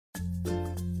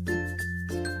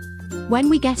When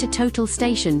we get a total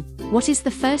station, what is the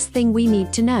first thing we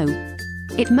need to know?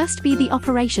 It must be the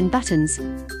operation buttons.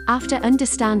 After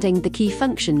understanding the key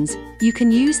functions, you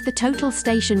can use the total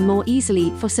station more easily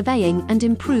for surveying and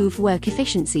improve work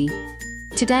efficiency.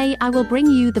 Today I will bring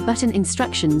you the button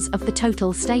instructions of the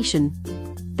total station.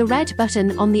 The red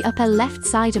button on the upper left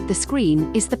side of the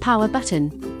screen is the power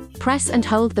button. Press and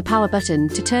hold the power button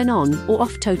to turn on or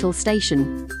off total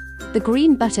station. The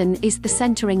green button is the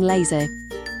centering laser.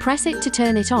 Press it to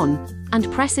turn it on,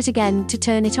 and press it again to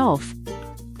turn it off.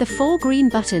 The 4 green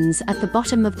buttons at the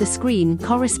bottom of the screen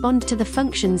correspond to the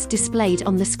functions displayed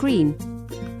on the screen.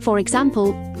 For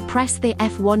example, press the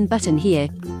F1 button here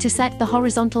to set the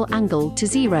horizontal angle to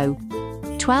 0.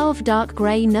 12 dark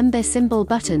gray number symbol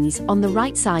buttons on the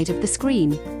right side of the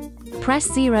screen. Press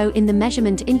 0 in the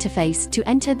measurement interface to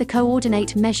enter the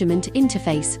coordinate measurement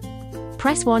interface.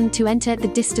 Press 1 to enter the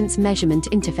distance measurement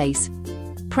interface.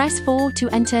 Press 4 to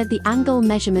enter the angle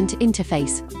measurement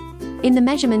interface. In the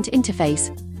measurement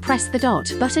interface, press the dot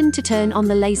button to turn on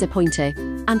the laser pointer,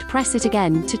 and press it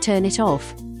again to turn it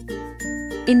off.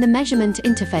 In the measurement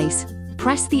interface,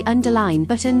 press the underline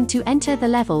button to enter the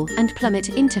level and plummet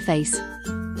interface.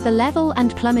 The level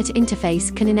and plummet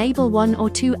interface can enable 1 or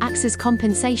 2 axis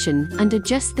compensation and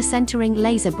adjust the centering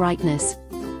laser brightness.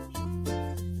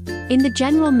 In the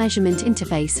general measurement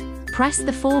interface, press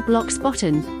the 4 blocks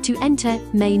button to enter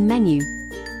main menu.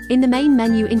 In the main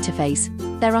menu interface,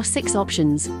 there are 6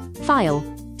 options: File,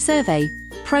 Survey,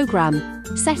 Program,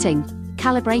 Setting,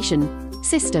 Calibration,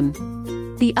 System.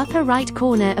 The upper right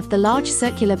corner of the large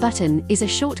circular button is a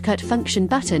shortcut function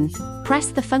button. Press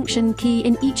the function key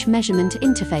in each measurement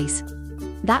interface.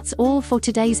 That's all for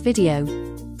today's video.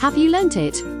 Have you learnt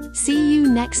it? See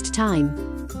you next time.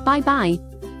 Bye bye.